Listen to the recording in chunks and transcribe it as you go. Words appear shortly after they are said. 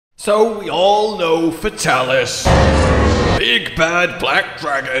So we all know Fatalis, big bad black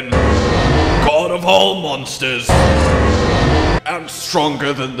dragon, god of all monsters, and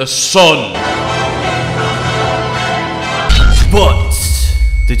stronger than the sun. But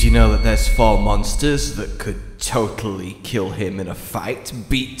did you know that there's 4 monsters that could totally kill him in a fight,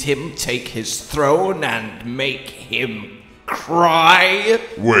 beat him, take his throne, and make him cry?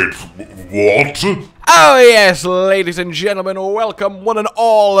 Wait, what? Oh yes, ladies and gentlemen, welcome one and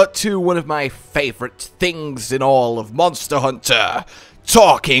all to one of my favorite things in all of Monster Hunter,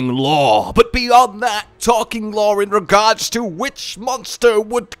 talking lore. But beyond that, talking lore in regards to which monster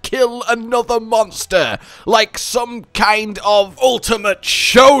would kill another monster, like some kind of ultimate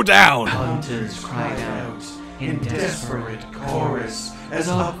showdown. Hunters cried out in desperate chorus as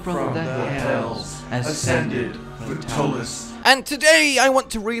up from the hells ascended Fatalis. And today I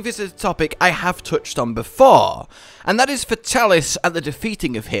want to revisit a topic I have touched on before, and that is Fatalis and the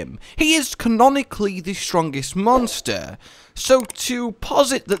defeating of him. He is canonically the strongest monster, so to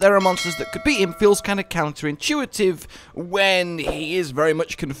posit that there are monsters that could beat him feels kind of counterintuitive when he is very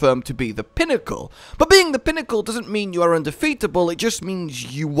much confirmed to be the pinnacle. But being the pinnacle doesn't mean you are undefeatable, it just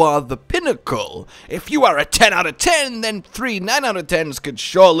means you are the pinnacle. If you are a 10 out of 10, then 3 9 out of 10s could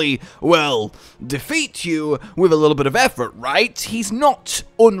surely, well, defeat you with a little bit of effort, right? He's not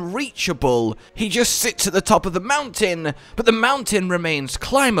unreachable, he just sits at the top of the mountain, but the mountain remains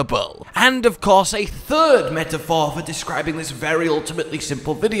climbable. And of course, a third metaphor for describing this very ultimately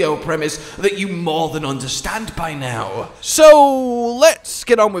simple video premise that you more than understand by now. So let's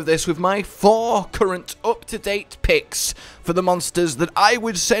get on with this with my 4 current up-to-date picks for the monsters that I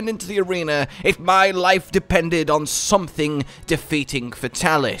would send into the arena if my life depended on something defeating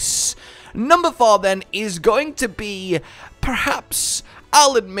Fatalis. Number 4 then is going to be, perhaps,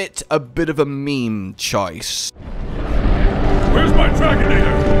 I'll admit, a bit of a meme choice. Where's my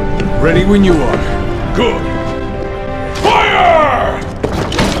Dragonator? Ready when you are. Good. Fire!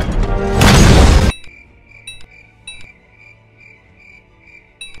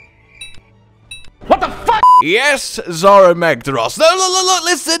 What the fuck? Yes, Zorah Magdaros.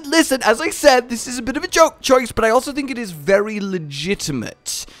 No, listen, as I said, this is a bit of a joke choice, but I also think it is very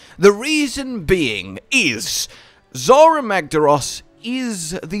legitimate. The reason being is, Zorah Magdaros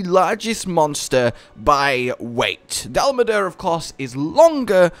is the largest monster by weight. Dalamdur, of course, is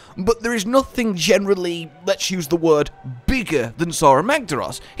longer, but there is nothing generally, let's use the word, bigger than Zorah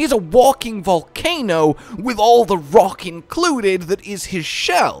Magdaros. He's a walking volcano with all the rock included that is his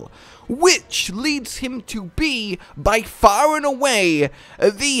shell, which leads him to be, by far and away,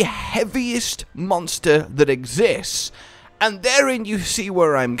 the heaviest monster that exists. And therein you see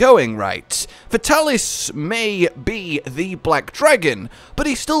where I'm going, right? Fatalis may be the Black Dragon, but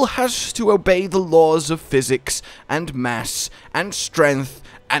he still has to obey the laws of physics and mass and strength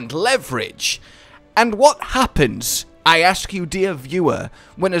and leverage. And what happens, I ask you, dear viewer,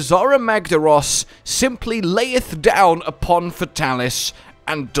 when a Zorah Magdaros simply layeth down upon Fatalis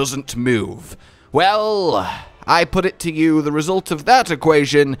and doesn't move? Well, I put it to you, the result of that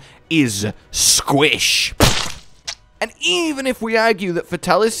equation is squish. And even if we argue that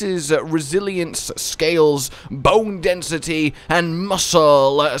Fatalis's resilience, scales, bone density, and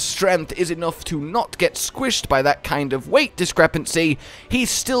muscle strength is enough to not get squished by that kind of weight discrepancy, he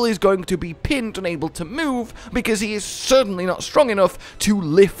still is going to be pinned, unable to move, because he is certainly not strong enough to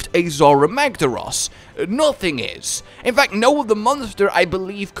lift a Zorah Magdaros. Nothing is. In fact, no other monster, I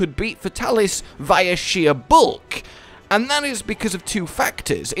believe, could beat Fatalis via sheer bulk. And that is because of 2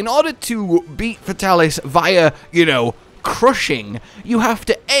 factors. In order to beat Fatalis via, crushing, you have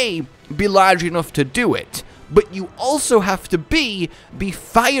to A, be large enough to do it, but you also have to be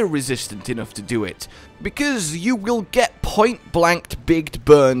fire resistant enough to do it, because you will get point-blanked big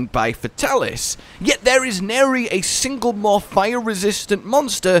burned by Fatalis. Yet there is nary a single more fire-resistant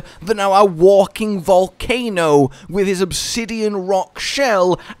monster than our walking volcano with his obsidian rock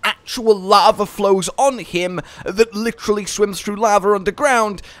shell. Actual lava flows on him that literally swims through lava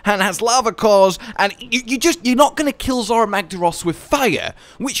underground and has lava cores, and you're not gonna kill Zorah Magdaros with fire,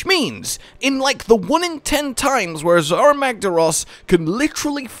 which means in like the 1 in 10 times where Zorah Magdaros can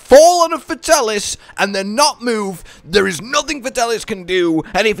literally fall on a Fatalis and then not move, there is nothing Fatalis can do,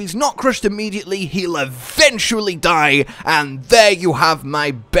 and if he's not crushed immediately, he'll eventually die, and there you have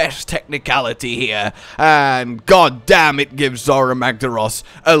my best technicality here, and god damn, it gives Zorah Magdaros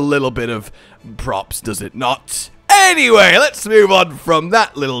a little bit of props, does it not? Anyway, let's move on from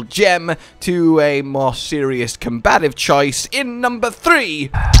that little gem to a more serious combative choice in number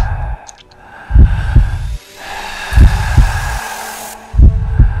 3.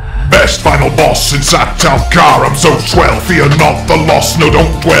 Best final boss inside Talcar. I'm so swell, fear not the loss. No,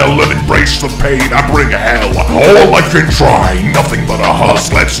 don't dwell and embrace the pain. I bring hell. All I can try, nothing but a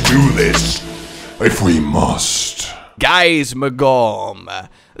huss. Let's do this, if we must. Guys, Magorm.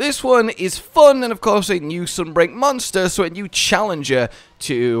 This one is fun, and of course a new Sunbreak monster, so a new challenger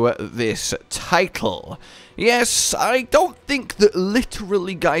to this title. Yes, I don't think that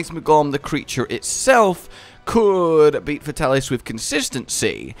literally Guys Magorm, the creature itself, could beat Fatalis with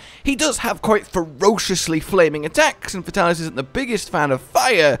consistency. He does have quite ferociously flaming attacks, and Fatalis isn't the biggest fan of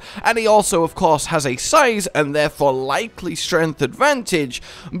fire, and he also, of course, has a size and therefore likely strength advantage,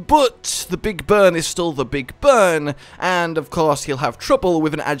 but the big burn is still the big burn, and of course he'll have trouble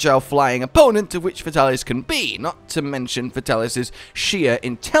with an agile flying opponent, of which Fatalis can be, not to mention Fatalis's sheer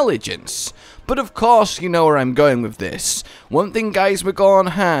intelligence. But of course, you know where I'm going with this. One thing Guys Magorm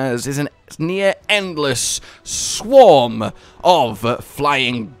has is an near-endless swarm of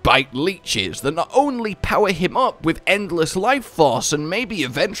flying bite leeches that not only power him up with endless life force, and maybe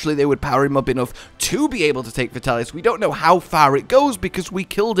eventually they would power him up enough to be able to take Fatalis. We don't know how far it goes because we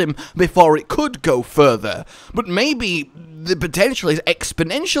killed him before it could go further. But maybe the potential is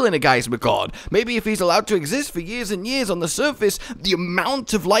exponential in a Guys Magorm. Maybe if he's allowed to exist for years and years on the surface, the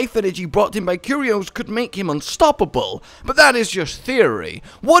amount of life energy brought in by Curios could make him unstoppable. But that is just theory.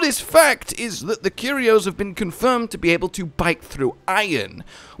 What is fact is that the Curios have been confirmed to be able to bite through iron,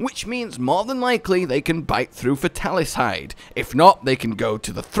 which means more than likely they can bite through Fatalis hide. If not, they can go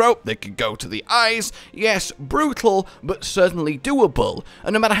to the throat, they can go to the eyes. Yes, brutal, but certainly doable.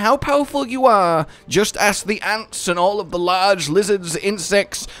 And no matter how powerful you are, just ask the ants and all of the large lizards,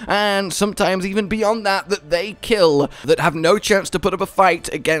 insects, and sometimes even beyond that they kill, that have no chance to put up a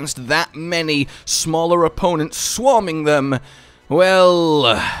fight against that many smaller opponents swarming them.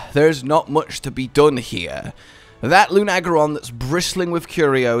 Well, there's not much to be done here. That Lunagaron that's bristling with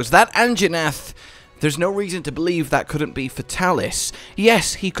Curios, that Anjanath, there's no reason to believe that couldn't be Fatalis.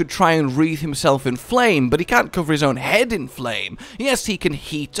 Yes, he could try and wreathe himself in flame, but he can't cover his own head in flame. Yes, he can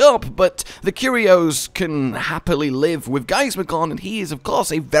heat up, but the Curios can happily live with Guys Magorm, and he is, of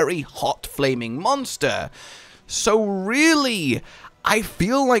course, a very hot flaming monster. So really, I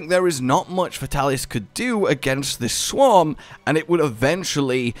feel like there is not much Fatalis could do against this swarm, and it would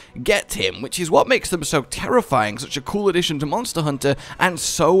eventually get him, which is what makes them so terrifying, such a cool addition to Monster Hunter, and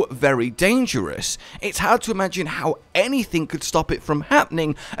so very dangerous. It's hard to imagine how anything could stop it from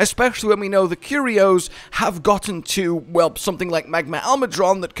happening, especially when we know the Curios have gotten to, well, something like Magma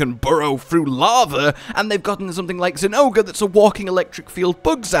Almudron that can burrow through lava, and they've gotten to something like Zinogre that's a walking electric field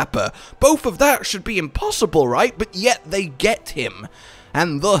bug zapper. Both of that should be impossible, right? But yet they get him.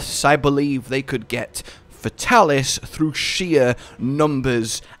 And thus, I believe they could get Fatalis through sheer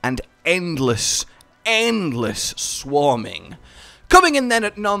numbers and endless swarming. Coming in then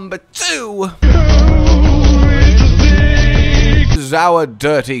at number 2... our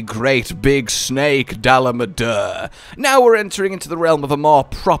dirty, great, big snake, Dalamdur. Now we're entering into the realm of a more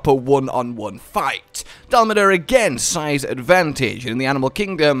proper one-on-one fight. Dalamdur again, size advantage. In the animal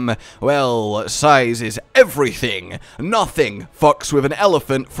kingdom, well, size is everything. Nothing fucks with an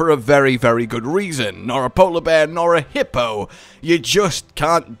elephant for a very, very good reason. Nor a polar bear, nor a hippo. You just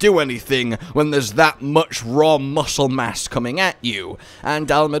can't do anything when there's that much raw muscle mass coming at you. And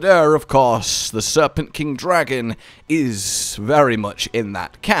Dalamdur, of course, the Serpent King Dragon, is very much in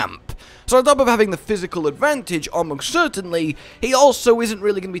that camp. So on top of having the physical advantage, almost certainly, he also isn't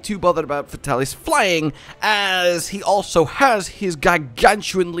really going to be too bothered about Fatalis flying, as he also has his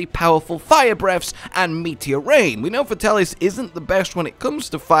gargantuanly powerful fire breaths and meteor rain. We know Fatalis isn't the best when it comes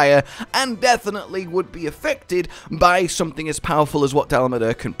to fire, and definitely would be affected by something as powerful as what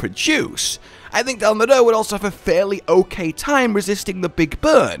Dalamdur can produce. I think Dalamdur would also have a fairly okay time resisting the big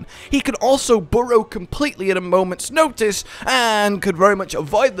burn. He could also burrow completely at a moment's notice, and could very much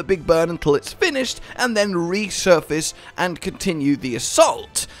avoid the big burn until it's finished, and then resurface and continue the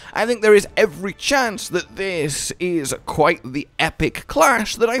assault. I think there is every chance that this is quite the epic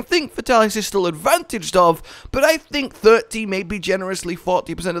clash that I think Fatalis is still advantaged of, but I think 30, maybe generously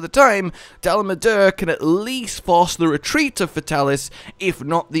 40% of the time, Dalamdur can at least force the retreat of Fatalis, if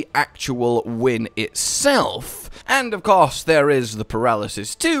not the actual win itself. And of course there is the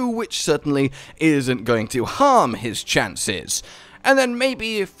paralysis too, which certainly isn't going to harm his chances. And then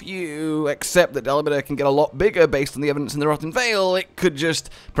maybe if you accept that Dalamdur can get a lot bigger based on the evidence in the Rotten Vale, it could just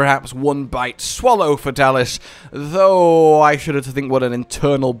perhaps one bite swallow Fatalis, though I shudder to think what an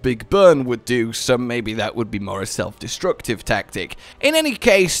internal big burn would do, so maybe that would be more a self-destructive tactic. In any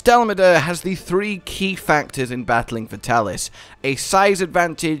case, Dalamdur has the three key factors in battling Fatalis: a size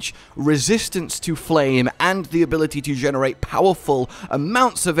advantage, resistance to flame, and the ability to generate powerful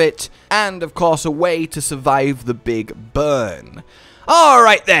amounts of it, and of course a way to survive the big burn.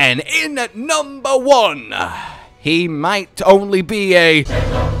 Alright then, in at number 1, he might only be a...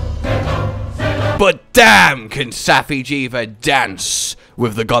 but damn can Safi'jiiva dance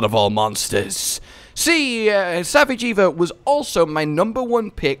with the god of all monsters. See, Safi'jiiva was also my number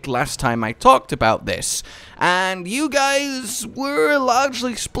 1 pick last time I talked about this, and you guys were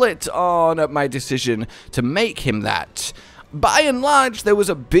largely split on my decision to make him that. By and large, there was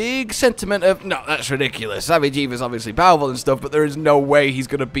a big sentiment of, no, that's ridiculous. Safi'jiiva is obviously powerful and stuff, but there is no way he's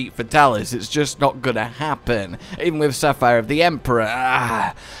going to beat Fatalis. It's just not going to happen, even with Sapphire of the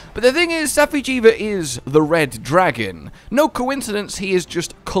Emperor. But the thing is, Safi'jiiva is the Red Dragon. No coincidence, he is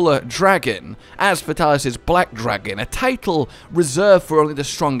just Colour Dragon, as Fatalis is Black Dragon, a title reserved for only the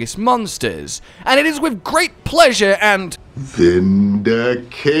strongest monsters. And it is with great pleasure and...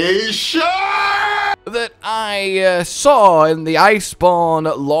 vindication! that I saw in the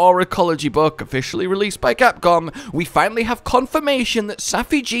Iceborne lore ecology book, officially released by Capcom, we finally have confirmation that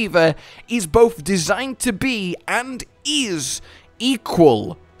Safi'jiiva is both designed to be and is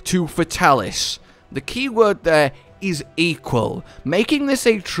equal to Fatalis. The key word there is equal, making this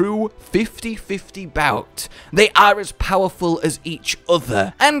a true 50-50 bout. They are as powerful as each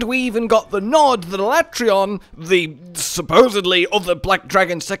other. And we even got the nod that Elatrion, the supposedly other Black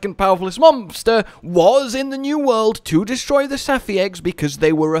Dragon's second powerfulest monster, was in the New World to destroy the Safi eggs because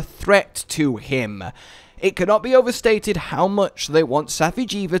they were a threat to him. It cannot be overstated how much they want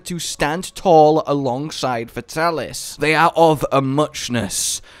Safi'jiiva to stand tall alongside Fatalis. They are of a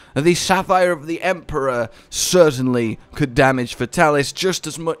muchness. The Sapphire of the Emperor certainly could damage Fatalis just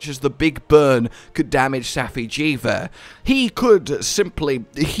as much as the Big Burn could damage Safi'jiiva. He could simply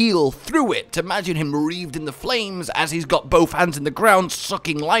heal through it. Imagine him wreathed in the flames as he's got both hands in the ground,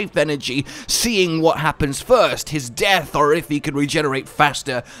 sucking life energy, seeing what happens first, his death, or if he can regenerate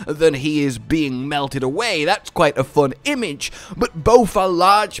faster than he is being melted away. That's quite a fun image. But both are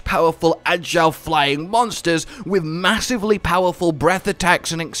large, powerful, agile flying monsters with massively powerful breath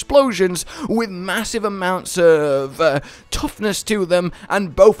attacks and explosions with massive amounts of toughness to them,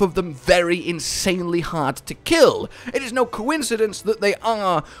 and both of them very insanely hard to kill. It is no coincidence that they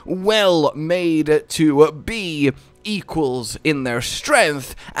are well made to be equals in their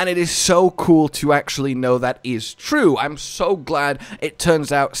strength, and it is so cool to actually know that is true. I'm so glad it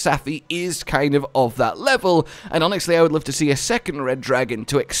turns out Safi is kind of that level, and honestly I would love to see a second Red Dragon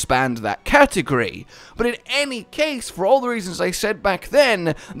to expand that category. But in any case, for all the reasons I said back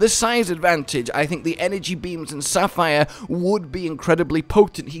then, the size advantage, I think the energy beams and Sapphire would be incredibly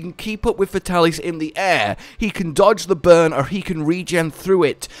potent. He can keep up with Fatalis in the air, he can dodge the burn, or he can regen through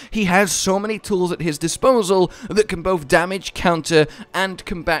it. He has so many tools at his disposal that can both damage, counter, and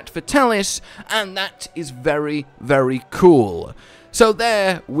combat Fatalis, and that is very, very cool. So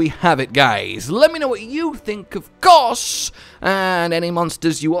there we have it, guys. Let me know what you think, of course, and any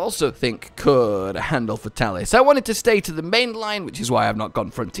monsters you also think could handle Fatalis. I wanted to stay to the main line, which is why I've not gone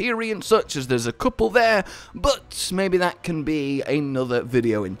Frontier and such, as there's a couple there, but maybe that can be another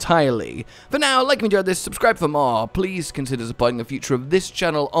video entirely. For now, like and enjoyed this, subscribe for more. Please consider supporting the future of this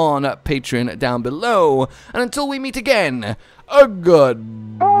channel on Patreon down below, and until we meet again, a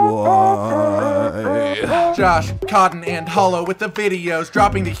goodbye. Josh, Cotton, and Hollow with the videos,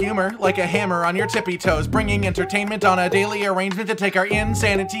 dropping the humor like a hammer on your tippy toes, bringing entertainment on a daily arrangement to take our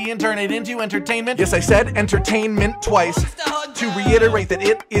insanity and turn it into entertainment. Yes, I said entertainment twice, to reiterate that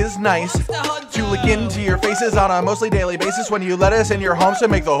it is nice to look into your faces on a mostly daily basis when you let us in your homes to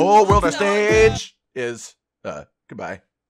make the whole world a stage. Goodbye.